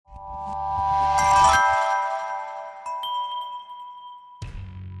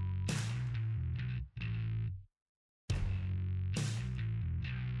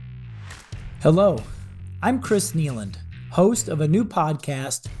Hello, I'm Chris Nealand, host of a new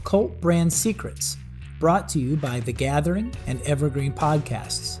podcast, Cult Brand Secrets, brought to you by The Gathering and Evergreen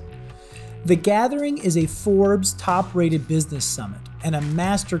Podcasts. The Gathering is a Forbes top-rated business summit and a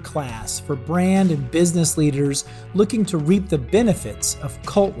masterclass for brand and business leaders looking to reap the benefits of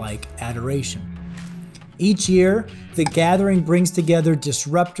cult-like adoration. Each year, The Gathering brings together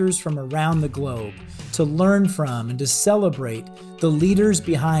disruptors from around the globe to learn from and to celebrate the leaders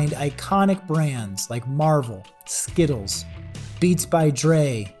behind iconic brands like Marvel, Skittles, Beats by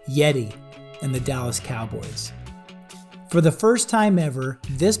Dre, Yeti, and the Dallas Cowboys. For the first time ever,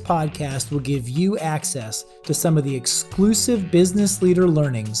 this podcast will give you access to some of the exclusive business leader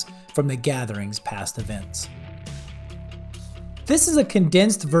learnings from The Gathering's past events. This is a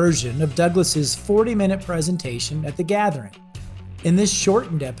condensed version of Douglas's 40-minute presentation at The Gathering. In this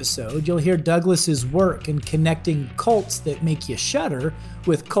shortened episode, you'll hear Douglas's work in connecting cults that make you shudder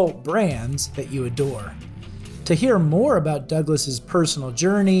with cult brands that you adore. To hear more about Douglas's personal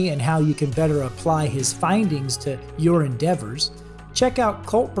journey and how you can better apply his findings to your endeavors, check out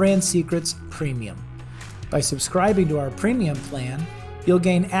Cult Brand Secrets Premium. By subscribing to our premium plan, you'll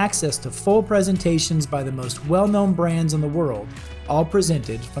gain access to full presentations by the most well-known brands in the world, all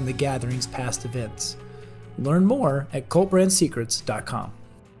presented from The Gathering's past events. Learn more at cultbrandsecrets.com.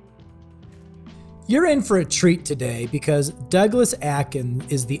 You're in for a treat today because Douglas Atkin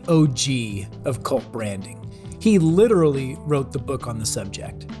is the OG of cult branding. He literally wrote the book on the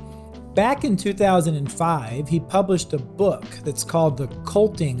subject. Back in 2005, he published a book that's called The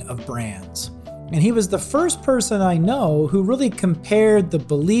Culting of Brands. And he was the first person I know who really compared the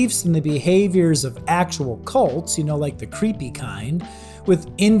beliefs and the behaviors of actual cults, like the creepy kind,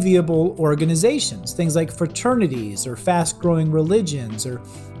 with enviable organizations, things like fraternities or fast-growing religions or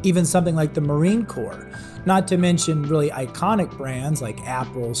even something like the Marine Corps, not to mention really iconic brands like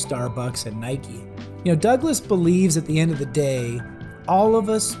Apple, Starbucks, and Nike. Douglas believes at the end of the day, all of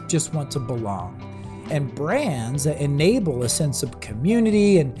us just want to belong. And brands that enable a sense of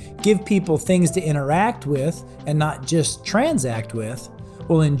community and give people things to interact with and not just transact with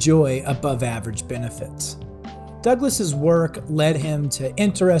will enjoy above average benefits. Douglas's work led him to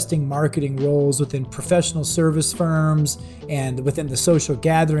interesting marketing roles within professional service firms and within the social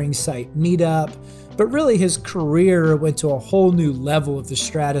gathering site Meetup, but really his career went to a whole new level of the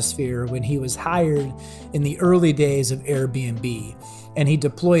stratosphere when he was hired in the early days of Airbnb, and he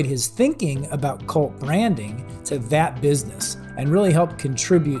deployed his thinking about cult branding to that business and really helped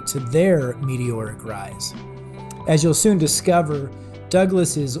contribute to their meteoric rise. As you'll soon discover,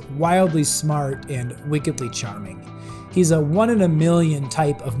 Douglas is wildly smart and wickedly charming. He's a one-in-a-million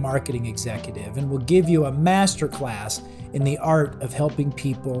type of marketing executive and will give you a masterclass in the art of helping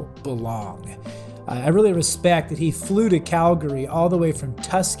people belong. I really respect that he flew to Calgary all the way from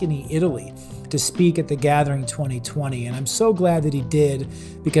Tuscany, Italy, to speak at The Gathering 2020, and I'm so glad that he did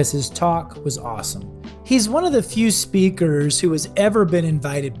because his talk was awesome. He's one of the few speakers who has ever been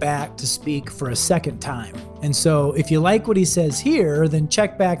invited back to speak for a second time. And so if you like what he says here, then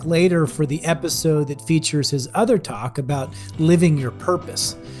check back later for the episode that features his other talk about living your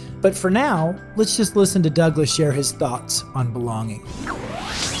purpose. But for now, let's just listen to Douglas share his thoughts on belonging.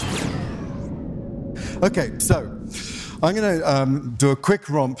 Okay, so I'm going to do a quick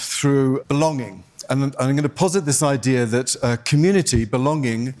romp through belonging. And I'm going to posit this idea that community,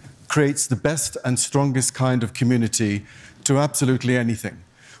 belonging, creates the best and strongest kind of community to absolutely anything,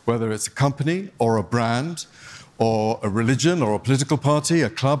 whether it's a company or a brand or a religion or a political party, a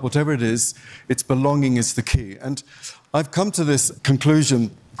club, whatever it is, its belonging is the key. And I've come to this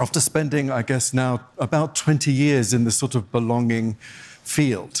conclusion after spending, I guess now, about 20 years in this sort of belonging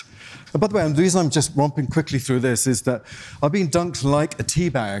field. And by the way, the reason I'm just romping quickly through this is that I've been dunked like a tea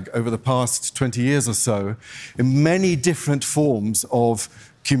bag over the past 20 years or so in many different forms of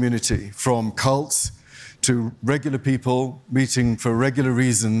community, from cults to regular people meeting for regular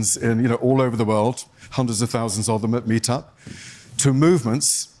reasons in, all over the world, hundreds of thousands of them at Meetup, to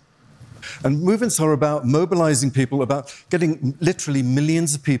movements. And movements are about mobilizing people, about getting literally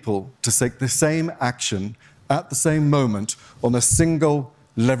millions of people to take the same action at the same moment on a single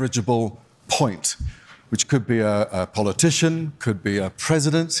leverageable point, which could be a politician, could be a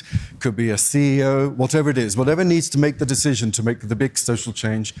president, could be a CEO, whatever it is, whatever needs to make the decision to make the big social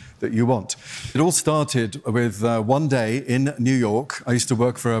change that you want. It all started with one day in New York. I used to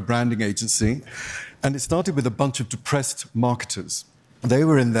work for a branding agency, and it started with a bunch of depressed marketers. They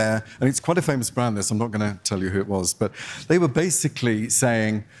were in there, and it's quite a famous brand, this, I'm not going to tell you who it was, but they were basically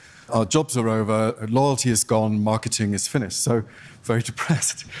saying, our jobs are over, loyalty is gone, marketing is finished. So very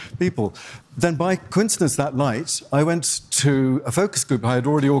depressed people. Then by coincidence that night, I went to a focus group I had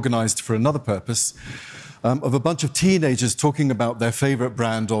already organized for another purpose of a bunch of teenagers talking about their favorite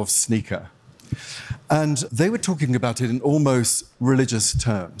brand of sneaker. And they were talking about it in almost religious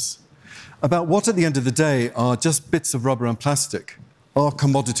terms, about what at the end of the day are just bits of rubber and plastic, are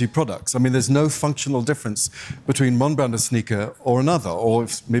commodity products. I mean, there's no functional difference between one brand of sneaker or another, or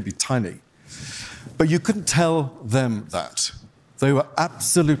maybe tiny. But you couldn't tell them that. They were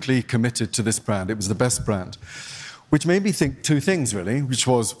absolutely committed to this brand. It was the best brand, which made me think two things, really, which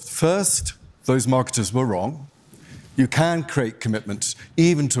was, first, those marketers were wrong. You can create commitment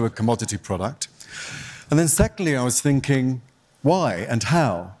even to a commodity product. And then secondly, I was thinking, why and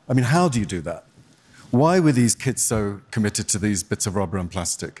how? I mean, how do you do that? Why were these kids so committed to these bits of rubber and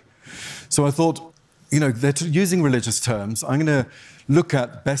plastic? So I thought, they're using religious terms. I'm going to look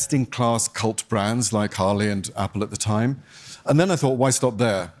at best-in-class cult brands like Harley and Apple at the time. And then I thought, why stop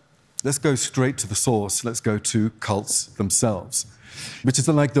there? Let's go straight to the source. Let's go to cults themselves, which is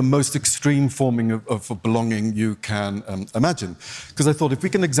like the most extreme forming of belonging you can imagine. Because I thought if we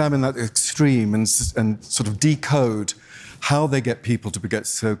can examine that extreme and sort of decode how they get people to get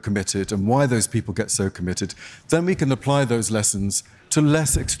so committed and why those people get so committed, then we can apply those lessons to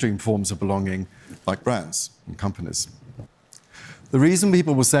less extreme forms of belonging like brands and companies. The reason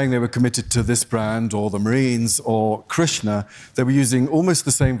people were saying they were committed to this brand or the Marines or Krishna, they were using almost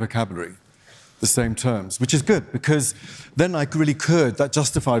the same vocabulary, the same terms, which is good because then that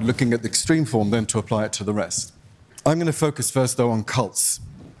justified looking at the extreme form then to apply it to the rest. I'm going to focus first, though, on cults.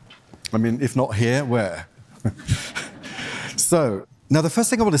 I mean, if not here, where? So, now the first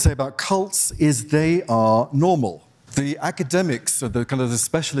thing I want to say about cults is they are normal. The academics, the kind of the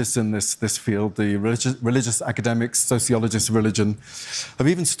specialists in this field, the religious academics, sociologists of religion, have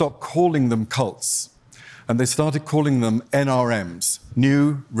even stopped calling them cults. And they started calling them NRMs,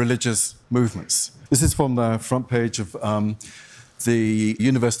 New Religious Movements. This is from the front page of the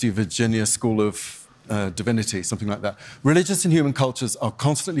University of Virginia School of Divinity, something like that. Religious and human cultures are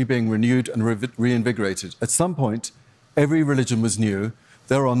constantly being renewed and reinvigorated. At some point, every religion was new.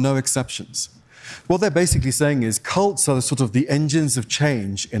 There are no exceptions. What they're basically saying is cults are sort of the engines of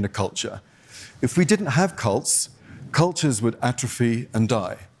change in a culture. If we didn't have cults, cultures would atrophy and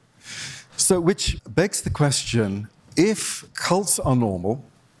die. So, which begs the question, if cults are normal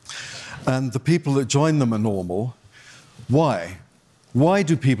and the people that join them are normal, why? Why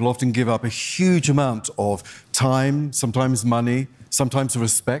do people often give up a huge amount of time, sometimes money, sometimes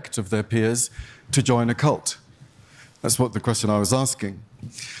respect of their peers to join a cult? That's what the question I was asking.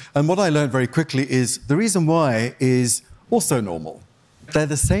 And what I learned very quickly is the reason why is also normal. They're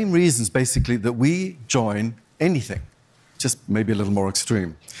the same reasons, basically, that we join anything, just maybe a little more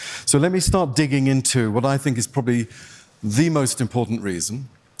extreme. So let me start digging into what I think is probably the most important reason.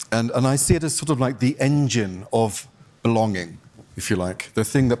 And I see it as sort of like the engine of belonging, if you like, the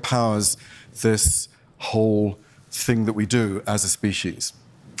thing that powers this whole thing that we do as a species.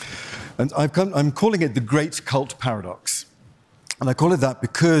 And I'm calling it the Great Cult Paradox. And I call it that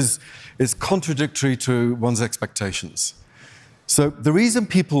because it's contradictory to one's expectations. So the reason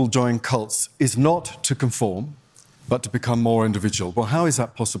people join cults is not to conform, but to become more individual. Well, how is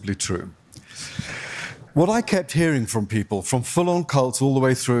that possibly true? What I kept hearing from people, from full-on cults all the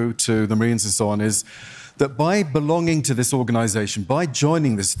way through to the Marines and so on, is that by belonging to this organization, by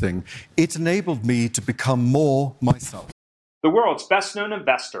joining this thing, it enabled me to become more myself. The world's best-known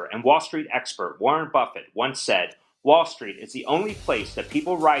investor and Wall Street expert, Warren Buffett, once said, "Wall Street is the only place that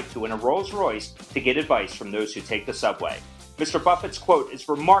people ride to in a Rolls-Royce to get advice from those who take the subway." Mr. Buffett's quote is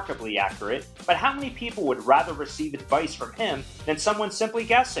remarkably accurate, but how many people would rather receive advice from him than someone simply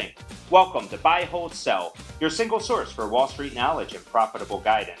guessing? Welcome to Buy, Hold, Sell, your single source for Wall Street knowledge and profitable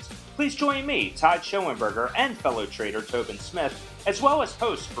guidance. Please join me, Todd Schoenberger, and fellow trader Tobin Smith, as well as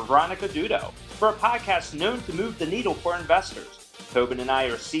host Veronica Dudo, for a podcast known to move the needle for investors. Tobin and I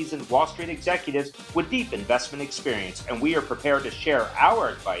are seasoned Wall Street executives with deep investment experience, and we are prepared to share our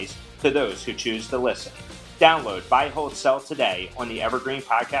advice to those who choose to listen. Download Buy, Hold, Sell today on the Evergreen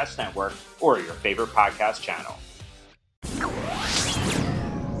Podcast Network or your favorite podcast channel.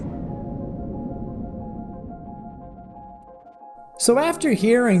 So after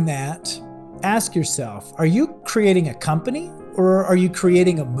hearing that, ask yourself, are you creating a company or are you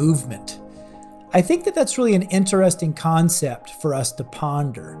creating a movement? I think that that's really an interesting concept for us to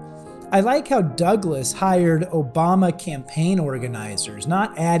ponder. I like how Douglas hired Obama campaign organizers,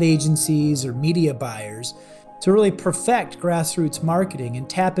 not ad agencies or media buyers, to really perfect grassroots marketing and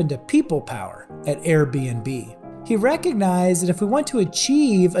tap into people power at Airbnb. He recognized that if we want to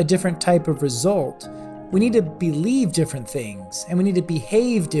achieve a different type of result, we need to believe different things, and we need to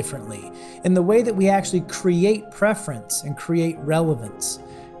behave differently in the way that we actually create preference and create relevance.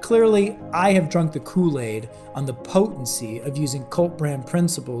 Clearly, I have drunk the Kool-Aid on the potency of using cult brand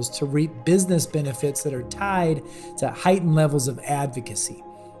principles to reap business benefits that are tied to heightened levels of advocacy.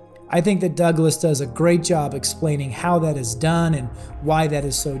 I think that Douglas does a great job explaining how that is done and why that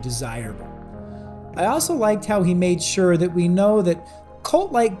is so desirable. I also liked how he made sure that we know that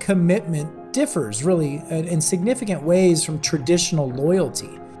cult-like commitment differs really in significant ways from traditional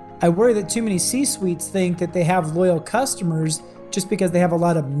loyalty. I worry that too many C-suites think that they have loyal customers just because they have a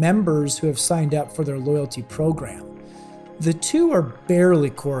lot of members who have signed up for their loyalty program. The two are barely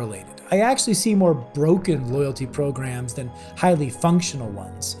correlated. I actually see more broken loyalty programs than highly functional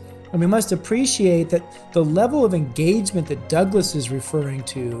ones. And we must appreciate that the level of engagement that Douglas is referring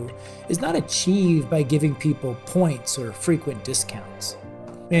to is not achieved by giving people points or frequent discounts.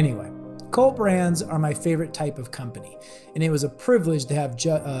 Anyway, cult brands are my favorite type of company, and it was a privilege to have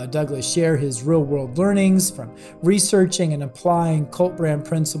Douglas share his real-world learnings from researching and applying cult brand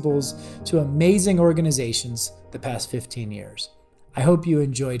principles to amazing organizations the past 15 years. I hope you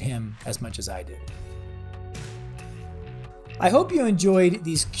enjoyed him as much as I did. I hope you enjoyed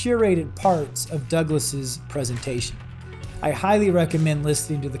these curated parts of Douglas's presentation. I highly recommend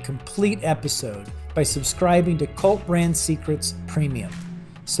listening to the complete episode by subscribing to Cult Brand Secrets Premium.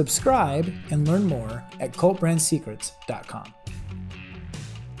 Subscribe and learn more at cultbrandsecrets.com.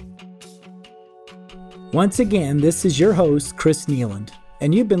 Once again, this is your host, Chris Nealand,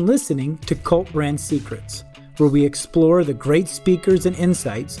 and you've been listening to Cult Brand Secrets, where we explore the great speakers and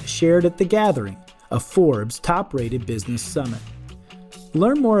insights shared at The Gathering, a Forbes top-rated business summit.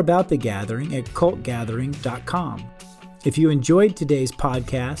 Learn more about The Gathering at cultgathering.com. If you enjoyed today's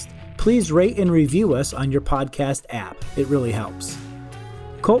podcast, please rate and review us on your podcast app. It really helps.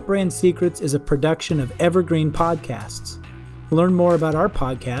 Cult Brand Secrets is a production of Evergreen Podcasts. Learn more about our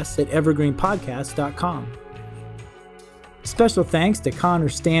podcasts at evergreenpodcast.com. Special thanks to Connor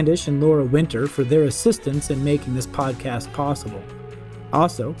Standish and Laura Winter for their assistance in making this podcast possible.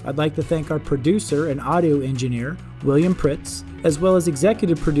 Also, I'd like to thank our producer and audio engineer, William Pritz, as well as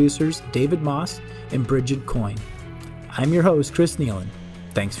executive producers David Moss and Bridget Coyne. I'm your host, Chris Nealand.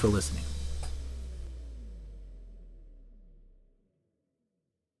 Thanks for listening.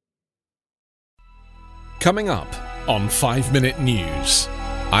 Coming up on 5 Minute News,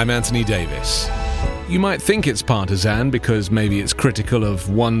 I'm Anthony Davis. You might think it's partisan because maybe it's critical of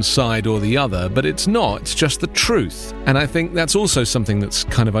one side or the other, but it's not, it's just the truth. And I think that's also something that's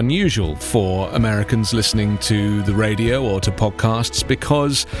kind of unusual for Americans listening to the radio or to podcasts,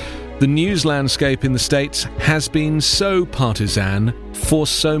 because the news landscape in the States has been so partisan for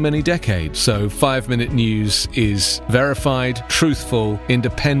so many decades. So 5 Minute News is verified, truthful,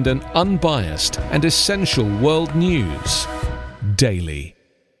 independent, unbiased, and essential world news daily.